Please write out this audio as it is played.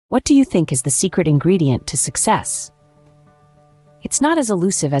What do you think is the secret ingredient to success? It's not as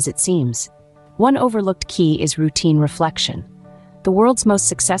elusive as it seems. One overlooked key is routine reflection. The world's most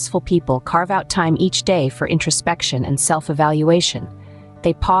successful people carve out time each day for introspection and self-evaluation.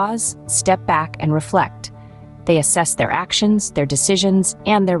 They pause, step back, and reflect. They assess their actions, their decisions,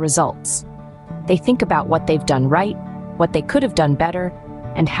 and their results. They think about what they've done right, what they could have done better,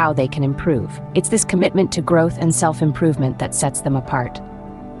 and how they can improve. It's this commitment to growth and self-improvement that sets them apart.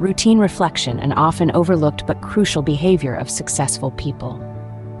 Routine reflection, an often overlooked but crucial behavior of successful people.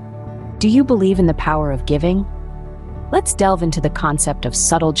 Do you believe in the power of giving? Let's delve into the concept of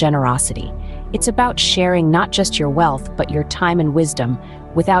subtle generosity. It's about sharing not just your wealth, but your time and wisdom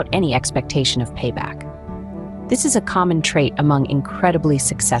without any expectation of payback. This is a common trait among incredibly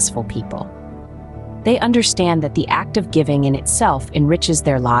successful people. They understand that the act of giving in itself enriches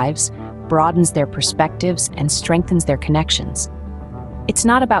their lives, broadens their perspectives, and strengthens their connections. It's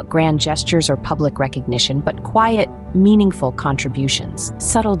not about grand gestures or public recognition, but quiet, meaningful contributions.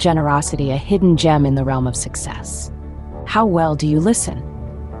 Subtle generosity, a hidden gem in the realm of success. How well do you listen?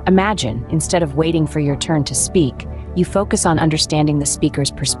 Imagine, instead of waiting for your turn to speak, you focus on understanding the speaker's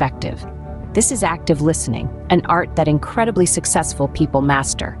perspective. This is active listening, an art that incredibly successful people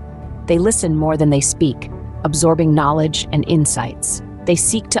master. They listen more than they speak, absorbing knowledge and insights. They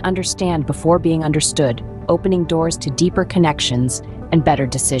seek to understand before being understood, opening doors to deeper connections and better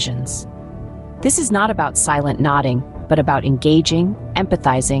decisions. This is not about silent nodding, but about engaging,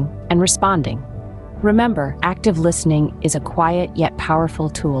 empathizing, and responding. Remember, active listening is a quiet yet powerful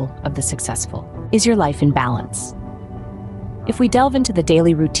tool of the successful. Is your life in balance? If we delve into the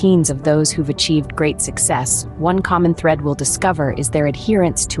daily routines of those who've achieved great success, one common thread we'll discover is their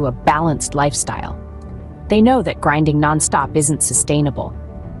adherence to a balanced lifestyle. They know that grinding nonstop isn't sustainable.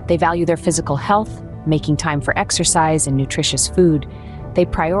 They value their physical health, making time for exercise and nutritious food. They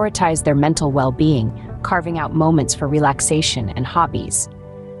prioritize their mental well-being, carving out moments for relaxation and hobbies.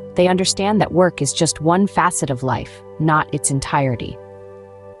 They understand that work is just one facet of life, not its entirety.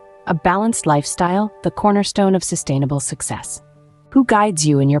 A balanced lifestyle, the cornerstone of sustainable success. Who guides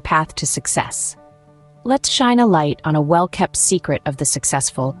you in your path to success? Let's shine a light on a well-kept secret of the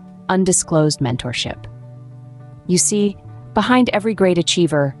successful, undisclosed mentorship. You see, behind every great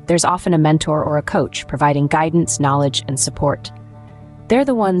achiever, there's often a mentor or a coach providing guidance, knowledge, and support. They're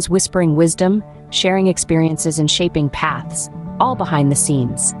the ones whispering wisdom, sharing experiences, and shaping paths, all behind the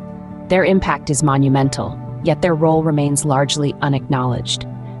scenes. Their impact is monumental, yet their role remains largely unacknowledged.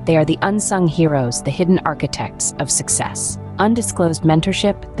 They are the unsung heroes, the hidden architects of success. Undisclosed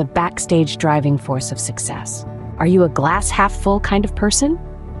mentorship, the backstage driving force of success. Are you a glass-half-full kind of person?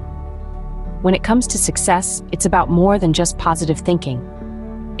 When it comes to success, it's about more than just positive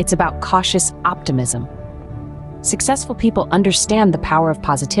thinking. It's about cautious optimism. Successful people understand the power of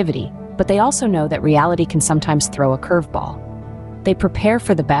positivity, but they also know that reality can sometimes throw a curveball. They prepare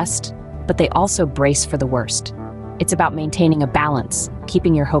for the best, but they also brace for the worst. It's about maintaining a balance,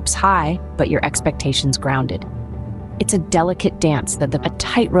 keeping your hopes high, but your expectations grounded. It's a delicate dance, a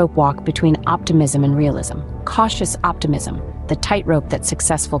tightrope walk between optimism and realism. Cautious optimism, the tightrope that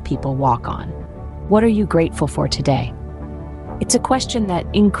successful people walk on. What are you grateful for today? It's a question that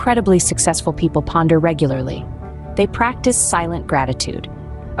incredibly successful people ponder regularly. They practice silent gratitude,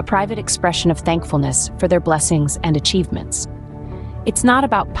 a private expression of thankfulness for their blessings and achievements. It's not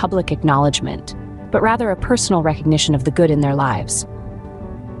about public acknowledgement, but rather a personal recognition of the good in their lives.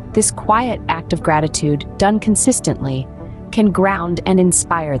 This quiet act of gratitude, done consistently, can ground and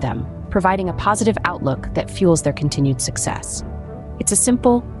inspire them, providing a positive outlook that fuels their continued success. It's a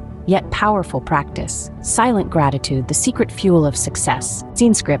simple, yet powerful practice. Silent gratitude, the secret fuel of success.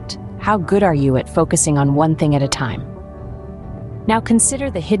 Scene script: how good are you at focusing on one thing at a time? Now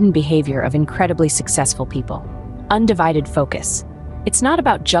consider the hidden behavior of incredibly successful people. Undivided focus. It's not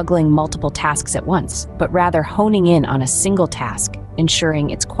about juggling multiple tasks at once, but rather honing in on a single task,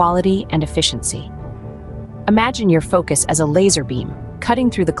 ensuring its quality and efficiency. Imagine your focus as a laser beam, cutting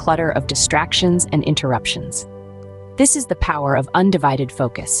through the clutter of distractions and interruptions. This is the power of undivided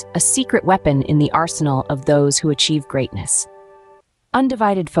focus, a secret weapon in the arsenal of those who achieve greatness.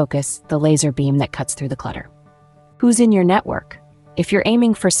 Undivided focus, the laser beam that cuts through the clutter. Who's in your network? If you're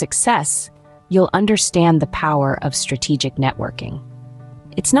aiming for success, you'll understand the power of strategic networking.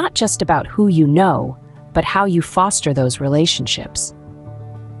 It's not just about who you know, but how you foster those relationships.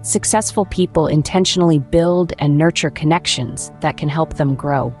 Successful people intentionally build and nurture connections that can help them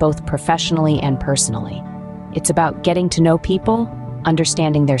grow, both professionally and personally. It's about getting to know people,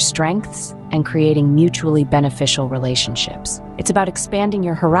 understanding their strengths, and creating mutually beneficial relationships. It's about expanding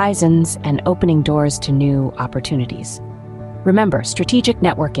your horizons and opening doors to new opportunities. Remember, strategic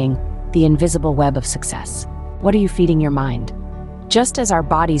networking, the invisible web of success. What are you feeding your mind? Just as our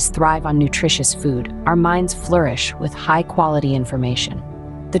bodies thrive on nutritious food, our minds flourish with high-quality information.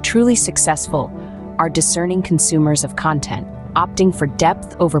 The truly successful are discerning consumers of content, opting for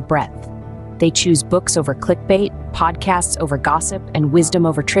depth over breadth. They choose books over clickbait, podcasts over gossip, and wisdom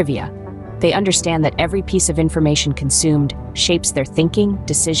over trivia. They understand that every piece of information consumed shapes their thinking,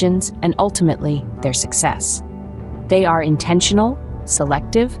 decisions, and ultimately, their success. They are intentional,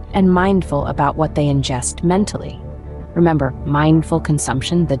 selective, and mindful about what they ingest mentally. Remember, mindful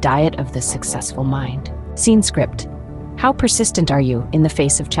consumption, the diet of the successful mind. Scene script. How persistent are you in the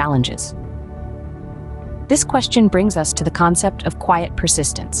face of challenges? This question brings us to the concept of quiet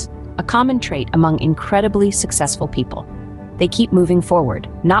persistence, a common trait among incredibly successful people. They keep moving forward,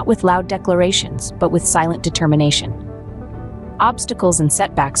 not with loud declarations, but with silent determination. Obstacles and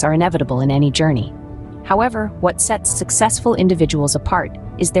setbacks are inevitable in any journey. However, what sets successful individuals apart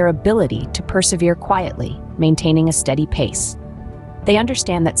is their ability to persevere quietly, maintaining a steady pace. They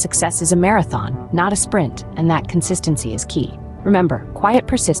understand that success is a marathon, not a sprint, and that consistency is key. Remember, quiet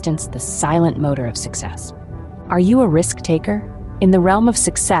persistence, the silent motor of success. Are you a risk taker? In the realm of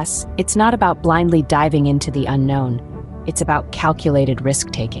success, it's not about blindly diving into the unknown. It's about calculated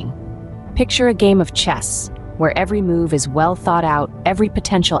risk-taking. Picture a game of chess, where every move is well thought out, every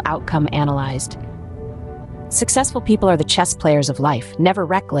potential outcome analyzed. Successful people are the chess players of life, never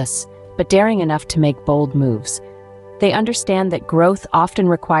reckless, but daring enough to make bold moves. They understand that growth often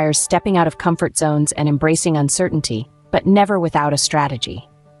requires stepping out of comfort zones and embracing uncertainty, but never without a strategy.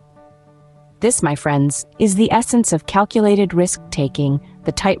 This, my friends, is the essence of calculated risk-taking,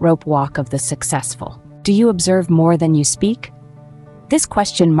 the tightrope walk of the successful. Do you observe more than you speak? This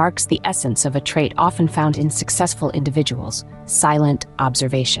question marks the essence of a trait often found in successful individuals: silent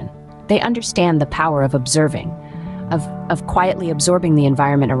observation. They understand the power of observing, of quietly absorbing the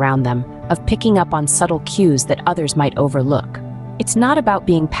environment around them, of picking up on subtle cues that others might overlook. It's not about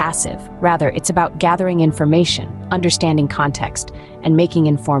being passive, rather it's about gathering information, understanding context, and making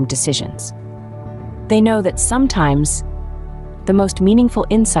informed decisions. They know that sometimes the most meaningful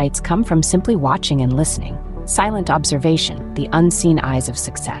insights come from simply watching and listening. Silent observation, the unseen eyes of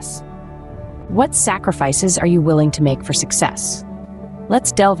success. What sacrifices are you willing to make for success?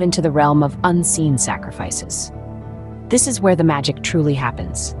 Let's delve into the realm of unseen sacrifices. This is where the magic truly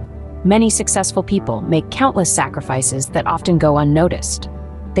happens. Many successful people make countless sacrifices that often go unnoticed.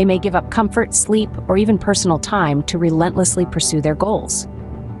 They may give up comfort, sleep, or even personal time to relentlessly pursue their goals.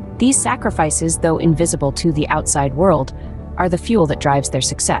 These sacrifices, though invisible to the outside world, are the fuel that drives their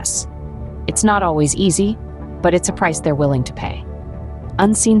success. It's not always easy, but it's a price they're willing to pay.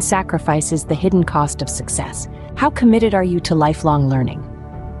 Unseen sacrifice is the hidden cost of success. How committed are you to lifelong learning?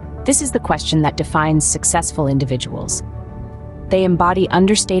 This is the question that defines successful individuals. They embody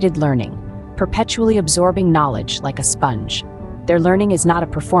understated learning, perpetually absorbing knowledge like a sponge. Their learning is not a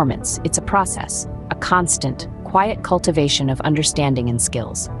performance, it's a process, a constant, quiet cultivation of understanding and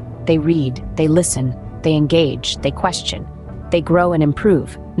skills. They read, they listen, they engage, they question. They grow and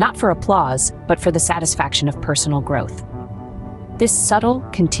improve, not for applause, but for the satisfaction of personal growth. This subtle,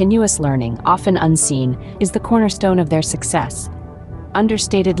 continuous learning, often unseen, is the cornerstone of their success.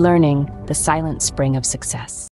 Understated learning, the silent spring of success.